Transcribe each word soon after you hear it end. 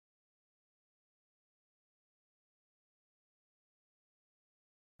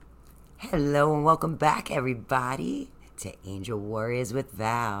Hello and welcome back, everybody, to Angel Warriors with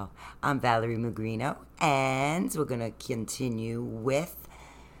Val. I'm Valerie Magrino, and we're going to continue with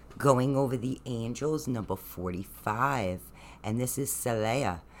going over the angels, number 45. And this is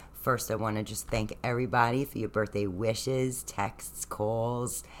Sealiah. First, I want to just thank everybody for your birthday wishes, texts,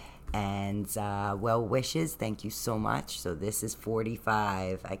 calls, and well wishes. Thank you so much. So, this is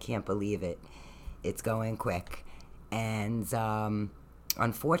 45. I can't believe it. It's going quick. And,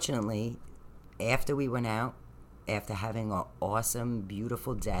 unfortunately, after we went out, after having an awesome,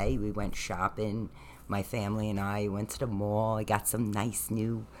 beautiful day, we went shopping. My family and I went to the mall. I got some nice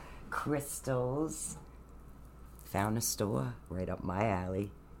new crystals. Found a store right up my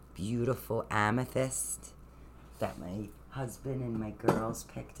alley. Beautiful amethyst that my husband and my girls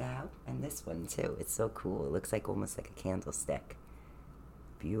picked out. And this one, too. It's so cool. It looks like almost like a candlestick.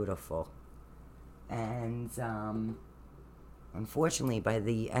 Beautiful. And, unfortunately, by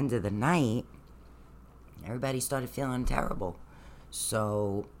the end of the night, everybody started feeling terrible.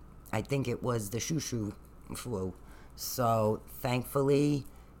 So I think it was the shoo flu. So thankfully,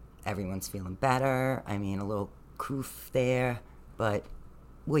 everyone's feeling better. I mean, a little coof there, but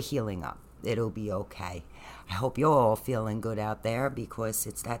we're healing up. It'll be okay. I hope you're all feeling good out there because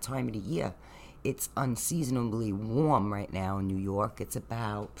it's that time of the year. It's unseasonably warm right now in New York. It's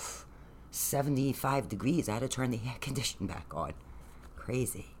about 75 degrees. I had to turn the air conditioning back on.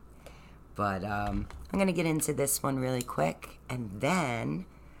 Crazy. But I'm going to get into this one really quick, and then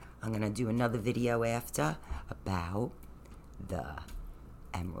I'm going to do another video after about the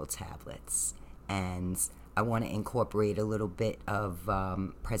emerald tablets. And I want to incorporate a little bit of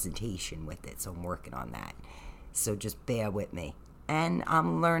presentation with it, so I'm working on that. So just bear with me. And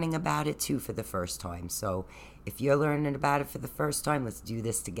I'm learning about it too for the first time. So if you're learning about it for the first time, let's do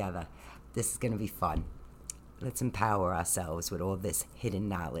this together. This is going to be fun. Let's empower ourselves with all this hidden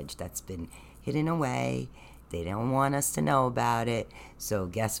knowledge that's been hidden away. They don't want us to know about it. So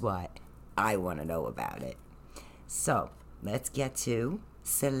guess what? I want to know about it. So let's get to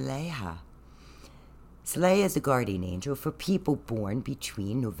Sealiah. Sealiah is a guardian angel for people born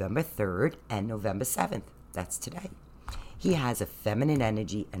between November 3rd and November 7th. That's today. He has a feminine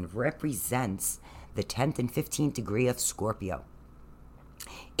energy and represents the 10th and 15th degree of Scorpio.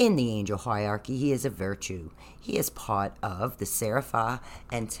 In the angel hierarchy, he is a virtue. He is part of the Seraphah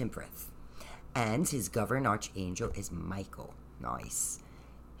and Timbrith. And his governed archangel is Michael. Nice.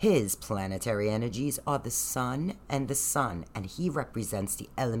 His planetary energies are the sun, and he represents the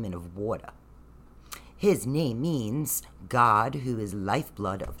element of water. His name means God, who is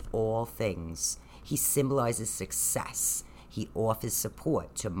lifeblood of all things. He symbolizes success. He offers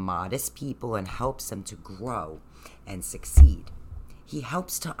support to modest people and helps them to grow and succeed. He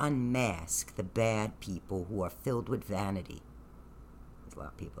helps to unmask the bad people who are filled with vanity. There's a lot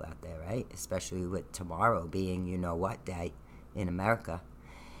of people out there, right? Especially with tomorrow being you-know-what day in America.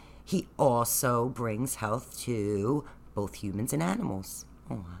 He also brings health to both humans and animals.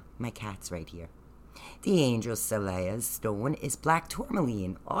 Oh, my cat's right here. The angel Sealiah's stone is black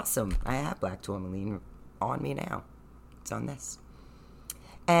tourmaline. Awesome. I have black tourmaline on me now. It's on this.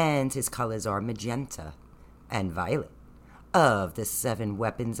 And his colors are magenta and violet. Of the 7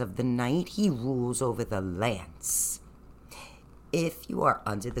 weapons of the night, he rules over the lance. If you are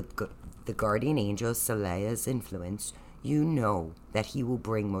under the guardian angel Sealiah's influence, you know that he will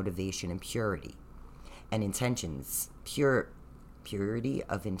bring motivation and purity and intentions, purity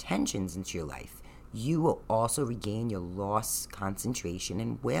of intentions into your life. You will also regain your lost concentration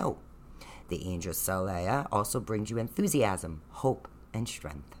and will. The angel Sealiah also brings you enthusiasm, hope, and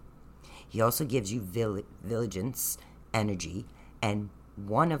strength. He also gives you vigilance, energy, and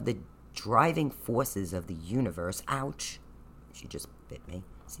one of the driving forces of the universe. Ouch. She just bit me.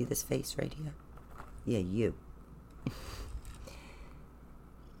 See this face right here? Yeah, you.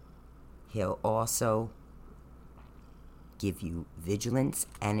 He'll also give you vigilance,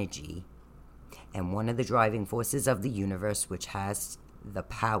 energy, and one of the driving forces of the universe, which has the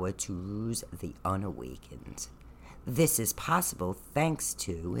power to ruse the unawakened. This is possible thanks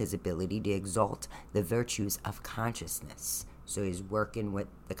to his ability to exalt the virtues of consciousness. So he's working with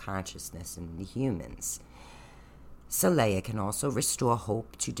the consciousness in the humans. Sealiah can also restore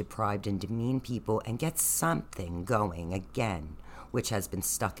hope to deprived and demeaned people and get something going again, which has been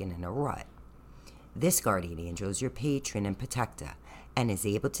stuck in a rut. This guardian angel is your patron and protector and is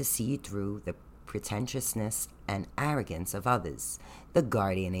able to see through the pretentiousness and arrogance of others. The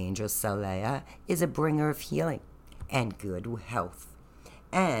guardian angel Sealiah is a bringer of healing and good health,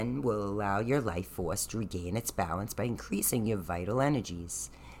 and will allow your life force to regain its balance by increasing your vital energies.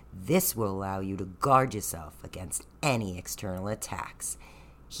 This will allow you to guard yourself against any external attacks.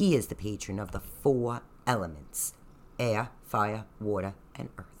 He is the patron of the 4 elements: air, fire, water, and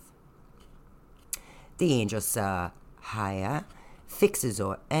earth. The angel Sealiah fixes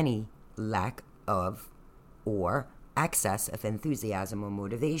any lack of or excess of enthusiasm or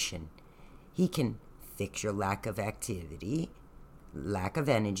motivation. He can fix your lack of activity, lack of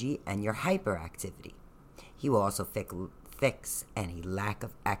energy, and your hyperactivity. He will also fix any lack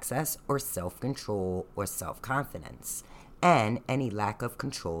of excess or self-control or self-confidence, and any lack of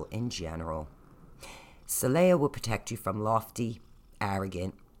control in general. Sealiah will protect you from lofty,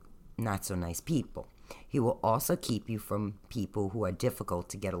 arrogant, not so nice people. He will also keep you from people who are difficult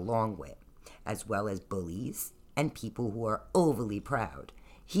to get along with, as well as bullies and people who are overly proud.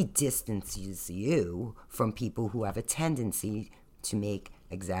 He distances you from people who have a tendency to make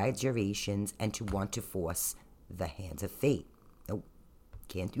exaggerations and to want to force the hands of fate. Nope,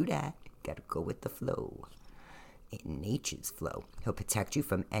 can't do that. Gotta go with the flow. In nature's flow. He'll protect you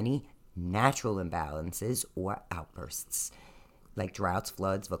from any natural imbalances or outbursts, like droughts,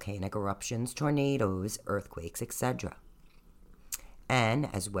 floods, volcanic eruptions, tornadoes, earthquakes, etc., and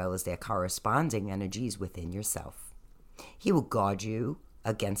as well as their corresponding energies within yourself. He will guard you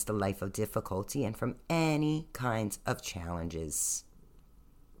against a life of difficulty and from any kinds of challenges.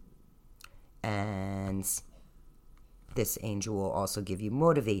 And this angel will also give you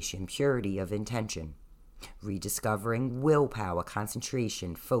motivation, purity of intention, rediscovering willpower,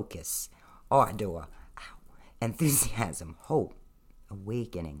 concentration, focus, ardor, enthusiasm, hope,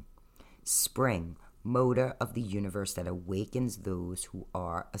 awakening, spring, motor of the universe that awakens those who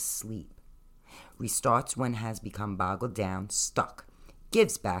are asleep, restarts when has become boggled down, stuck,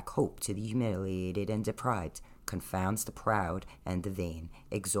 gives back hope to the humiliated and deprived, confounds the proud and the vain,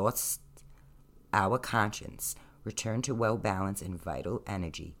 exhausts our conscience, return to well-balanced and vital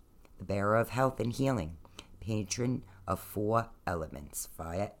energy, the bearer of health and healing, patron of 4 elements: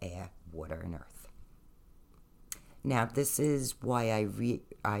 fire, air, water, and earth. Now, this is why I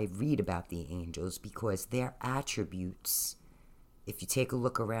read about the angels, because their attributes, if you take a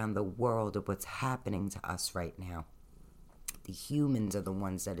look around the world of what's happening to us right now, the humans are the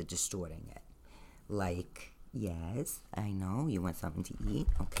ones that are distorting it. Like, yes, I know, you want something to eat?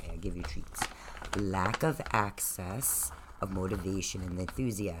 Okay, I'll give you treats. Lack of access, of motivation and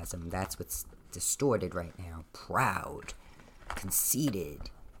enthusiasm, that's what's distorted right now. Proud, conceited,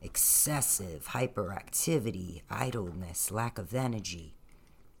 excessive hyperactivity, idleness, lack of energy,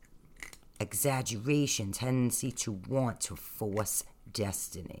 exaggeration, tendency to want to force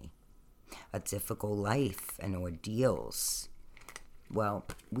destiny, a difficult life and ordeals. Well,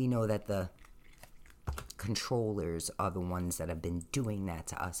 we know that the controllers are the ones that have been doing that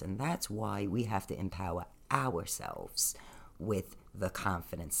to us, and that's why we have to empower ourselves with the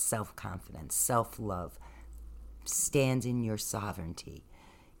confidence, self-confidence, self-love. Stand in your sovereignty.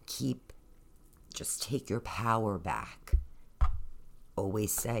 Just take your power back.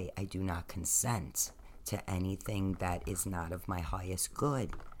 Always say, I do not consent to anything that is not of my highest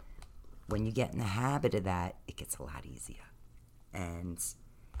good. When you get in the habit of that, it gets a lot easier. And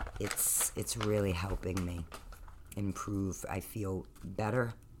it's really helping me improve. I feel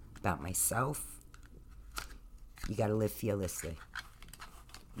better about myself. You got to live fearlessly.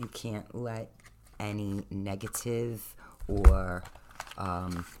 You can't let any negative or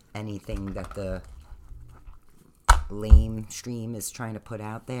anything that the lame stream is trying to put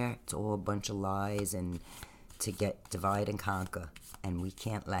out there. It's all a bunch of lies and to get divide and conquer. And we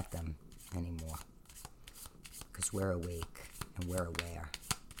can't let them anymore, because we're awake and we're aware.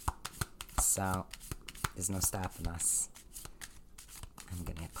 So there's no stopping us. I'm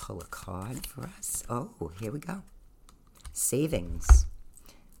going to pull a card for us. Oh, here we go. Savings.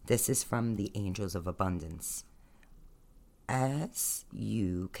 This is from the Angels of Abundance. As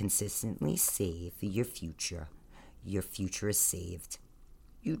you consistently save for your future is saved.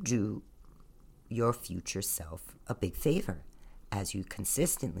 You do your future self a big favor as you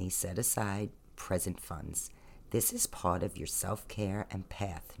consistently set aside present funds. This is part of your self-care and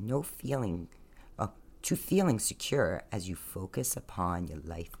path to feeling secure as you focus upon your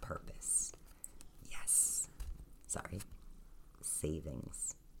life purpose. Yes. Sorry.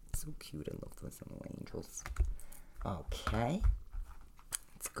 Savings. So cute. I love those little angels. Okay.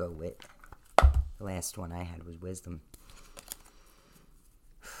 Let's go with the last one I had was wisdom.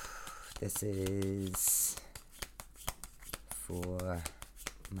 This is for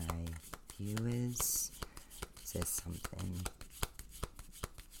my viewers. Is there something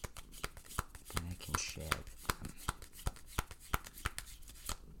that I can share with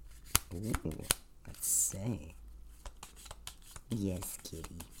them? Ooh, let's see. Yes,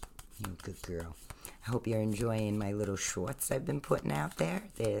 kitty. You're a good girl. I hope you're enjoying my little shorts I've been putting out there.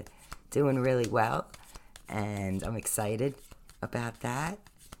 They're doing really well, and I'm excited about that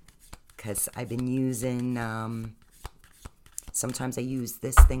because I've been using, sometimes I use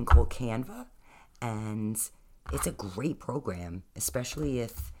this thing called Canva, and it's a great program, especially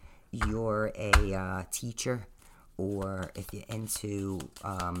if you're a teacher or if you're into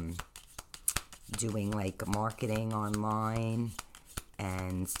doing like marketing online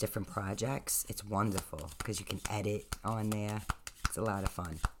and different projects. It's wonderful because you can edit on there. It's a lot of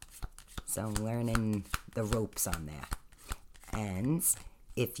fun. So I'm learning the ropes on there. And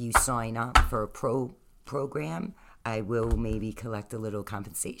if you sign up for a program, I will maybe collect a little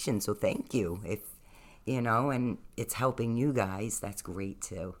compensation. So thank you. If and it's helping you guys, that's great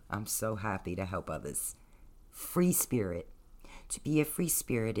too. I'm so happy to help others. Free spirit. To be a free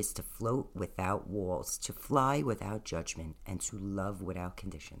spirit is to float without walls, to fly without judgment, and to love without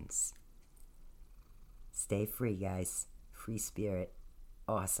conditions. Stay free, guys. Free spirit.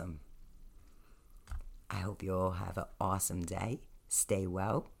 Awesome. I hope you all have an awesome day. Stay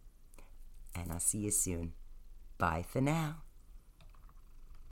well, and I'll see you soon. Bye for now.